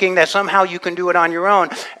life thinking that somehow you can do it on your own.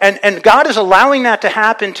 And God is allowing that to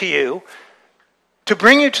happen to you To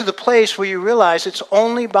bring you to the place where you realize it's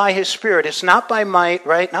only by His Spirit. It's not by might,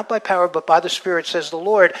 right? Not by power, but by the Spirit, says the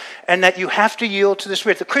Lord. And that you have to yield to the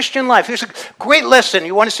Spirit. The Christian life, here's a great lesson.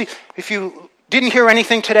 You want to see, if you didn't hear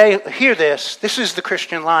anything today, hear this. This is the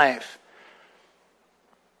Christian life.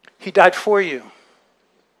 He died for you.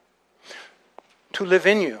 To live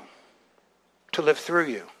in you. To live through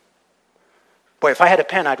you. Boy, if I had a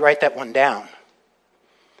pen, I'd write that one down.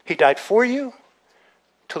 He died for you.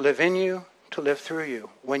 To live in you. To live through you.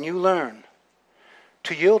 When you learn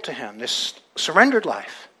to yield to Him, this surrendered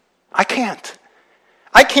life, I can't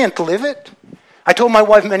live it. I told my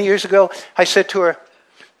wife many years ago, I said to her,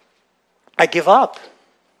 I give up.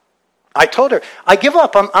 I told her, I give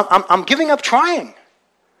up. I'm giving up trying.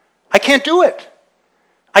 I can't do it.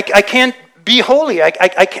 I can't be holy. I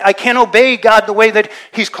can't obey God the way that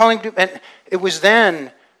He's calling to. And it was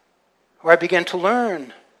then where I began to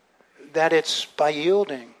learn that it's by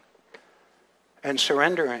yielding and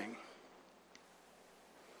surrendering.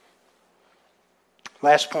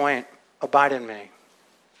 Last point, abide in me.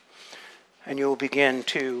 And you will begin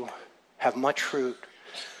to have much fruit,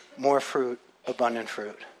 more fruit, abundant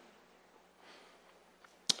fruit.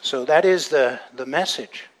 So that is the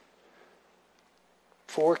message.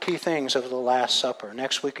 4 key things of the Last Supper.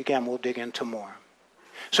 Next week again, we'll dig into more.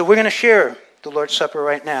 So we're going to share the Lord's Supper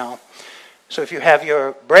right now. So if you have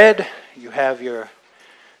your bread, you have your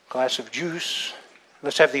glass of juice.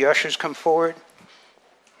 Let's have the ushers come forward.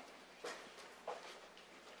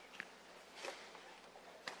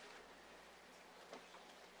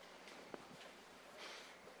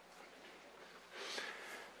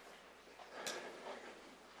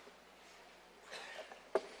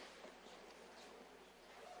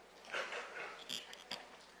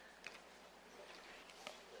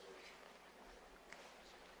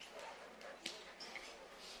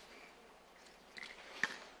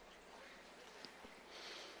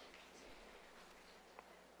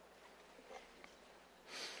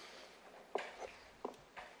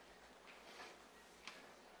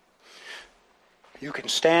 You can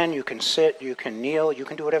stand, you can sit, you can kneel, you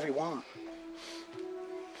can do whatever you want.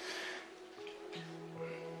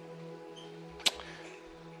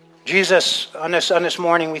 Jesus, on this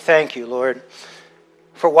morning, we thank you, Lord,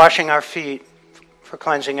 for washing our feet, for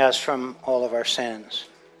cleansing us from all of our sins.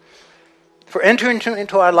 For entering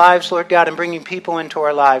into our lives, Lord God, and bringing people into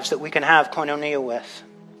our lives that we can have koinonia with.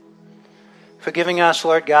 For giving us,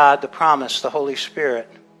 Lord God, the promise, the Holy Spirit,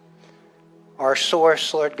 our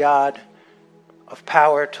source, Lord God, of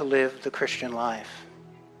power to live the Christian life.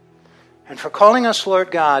 And for calling us,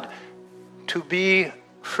 Lord God, to be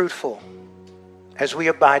fruitful as we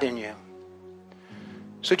abide in you.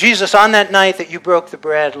 So Jesus, on that night that you broke the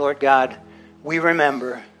bread, Lord God, we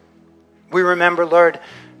remember. We remember, Lord,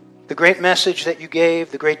 the great message that you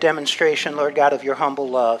gave, the great demonstration, Lord God, of your humble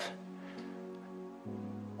love.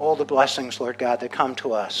 All the blessings, Lord God, that come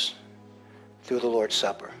to us through the Lord's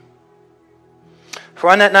Supper. For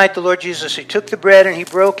on that night, the Lord Jesus, He took the bread and He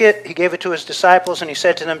broke it. He gave it to His disciples and He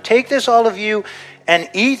said to them, "Take this, all of you, and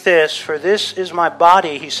eat this, for this is my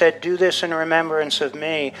body." He said, "Do this in remembrance of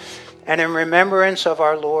me." And in remembrance of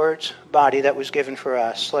our Lord's body that was given for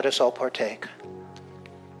us, let us all partake.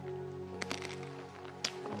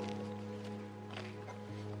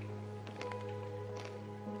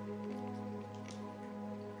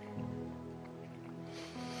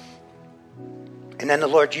 And then the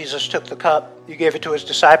Lord Jesus took the cup. He gave it to His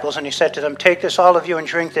disciples, and He said to them, "Take this, all of you, and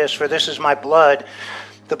drink this, for this is my blood,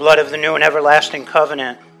 the blood of the new and everlasting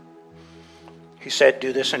covenant." He said,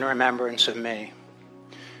 "Do this in remembrance of me."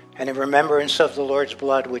 And in remembrance of the Lord's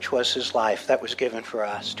blood, which was His life, that was given for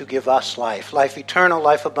us, to give us life, life eternal,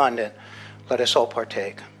 life abundant, let us all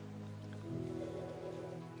partake.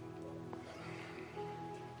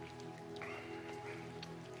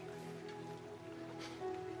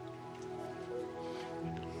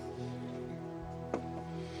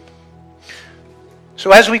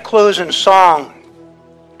 So as we close in song,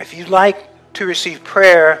 if you'd like to receive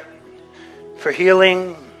prayer for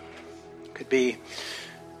healing, it could be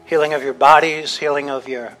healing of your bodies, healing of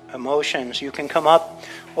your emotions, you can come up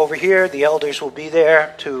over here. The elders will be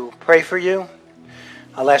there to pray for you.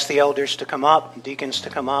 I'll ask the elders to come up, deacons to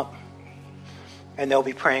come up, and they'll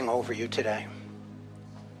be praying over you today.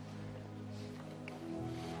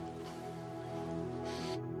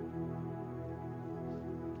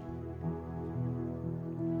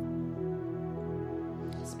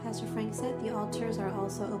 Pastor Frank said, the altars are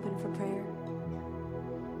also open for prayer.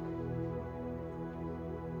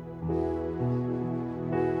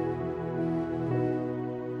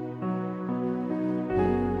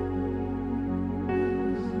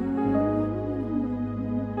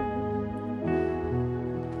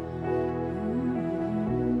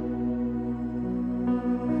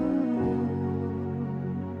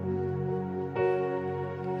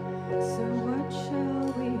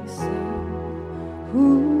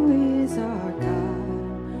 Who is our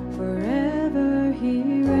God? Forever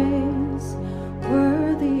He reigns,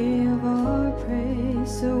 worthy of our praise.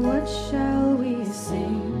 So what shall we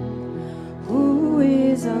sing? Who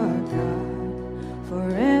is our God?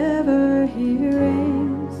 Forever He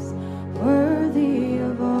reigns, worthy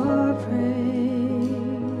of our praise.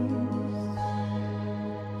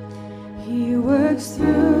 He works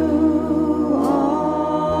through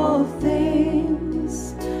all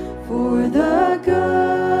things for the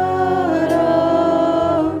good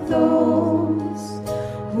of those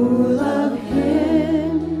who love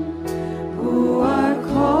Him, who are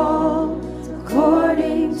called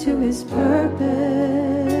according to His purpose.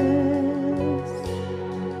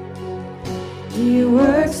 He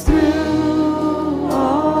works through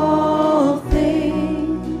all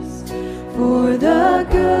things for the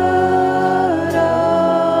good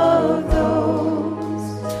of those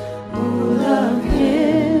who love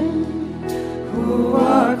Him, who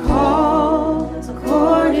are called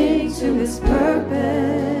according to His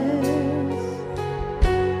purpose.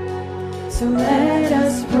 So let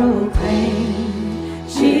us proclaim,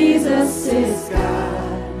 Jesus is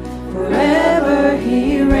God, forever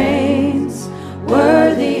He reigns,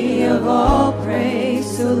 worthy of all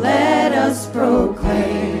praise. So let us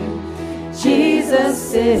proclaim,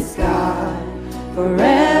 Jesus is God,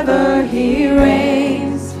 forever He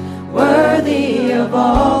reigns, worthy of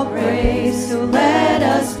all praise. So let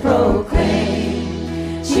us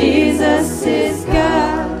proclaim, Jesus is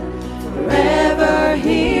God, forever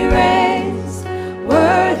He reigns,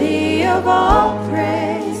 worthy of all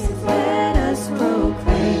praise. Let us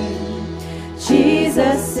proclaim,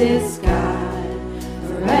 Jesus is God,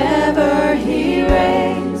 forever He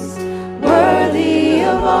reigns, worthy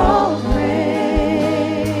of all praise.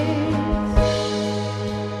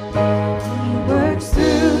 He works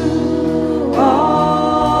through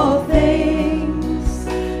all things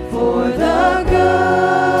for the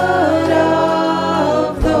good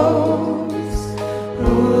of those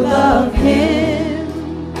who love Him,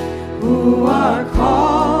 who are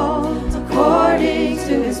called according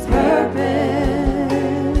to His purpose.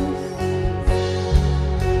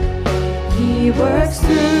 He works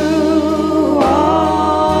through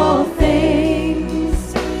all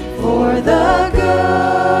things for the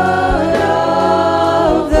good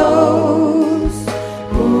of those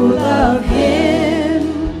who love Him,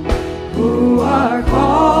 who are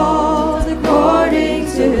called according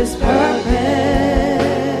to His purpose.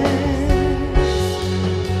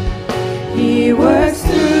 He works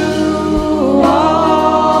through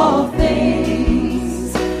all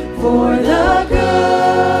things for the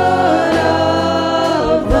good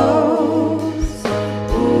of those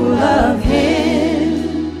who love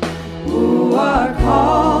Him, who are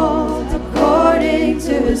called according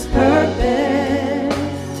to His purpose.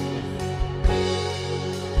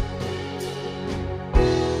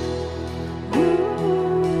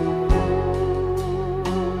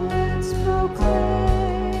 Let's proclaim,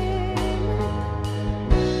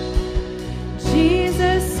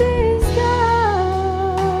 Jesus is God.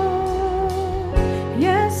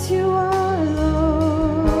 Yes, you are Lord.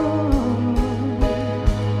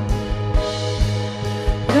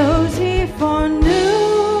 Those He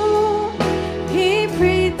foreknew, He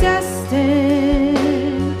predestined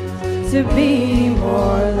to be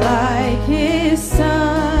more like His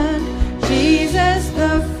Son, Jesus,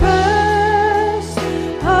 the first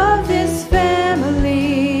of His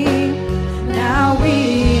family. Now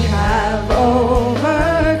we have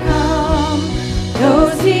overcome.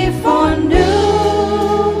 Those He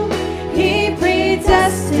foreknew, He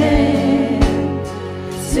predestined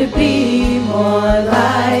to be more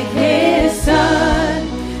like His Son,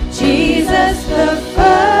 Jesus, the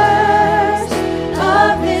first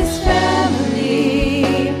of His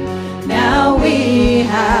family. Now we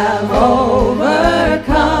have overcome.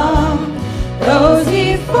 Those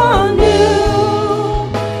He foreknew,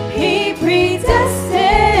 He predestined,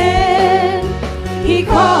 He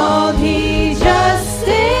called, He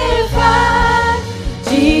justified,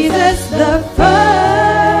 Jesus, the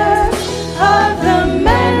first of the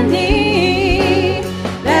many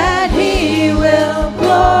that He will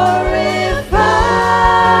glorify.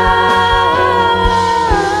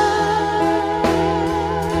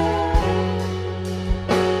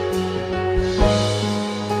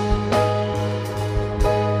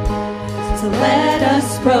 So let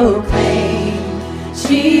us proclaim,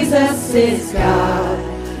 Jesus is God,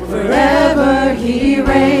 forever He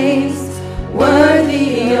reigns,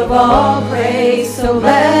 worthy of all praise. So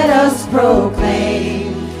let us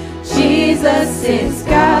proclaim, Jesus is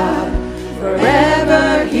God,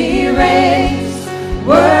 forever He reigns,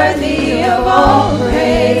 worthy of all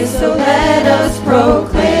praise. So let us proclaim,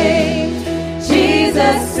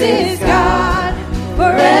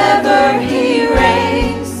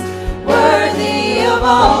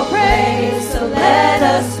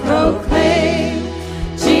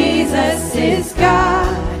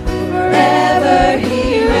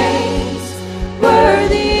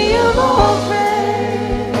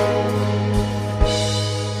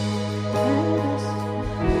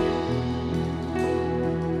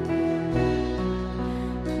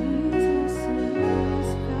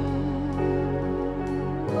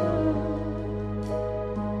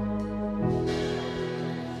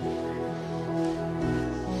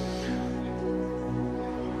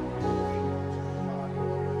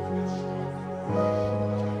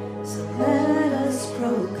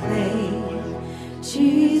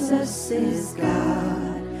 Jesus is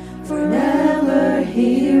God, forever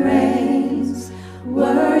he reigns,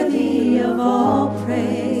 worthy of all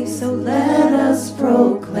praise. So let us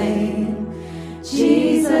proclaim,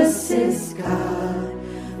 Jesus is God,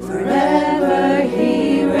 forever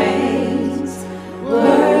he reigns,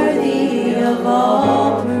 worthy of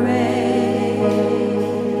all praise.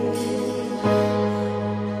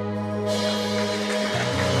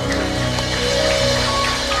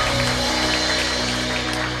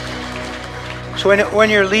 So when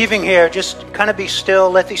you're leaving here, just kind of be still.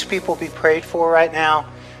 Let these people be prayed for right now,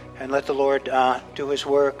 and let the Lord do his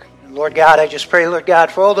work. And Lord God, I just pray, Lord God,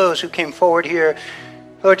 for all those who came forward here,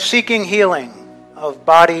 Lord, seeking healing of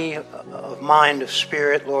body, of mind, of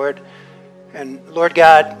spirit, Lord. And Lord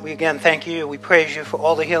God, we again thank you. We praise you for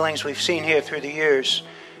all the healings we've seen here through the years.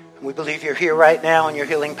 And we believe you're here right now, and your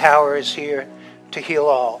healing power is here to heal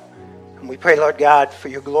all. And we pray, Lord God, for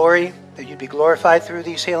your glory, that you'd be glorified through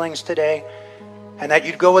these healings today, and that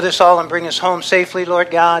you'd go with us all and bring us home safely,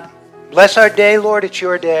 Lord God. Bless our day, Lord. It's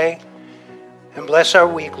your day. And bless our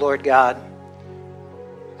week, Lord God.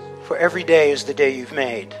 For every day is the day you've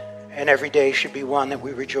made, and every day should be one that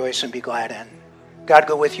we rejoice and be glad in. God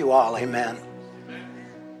go with you all. Amen.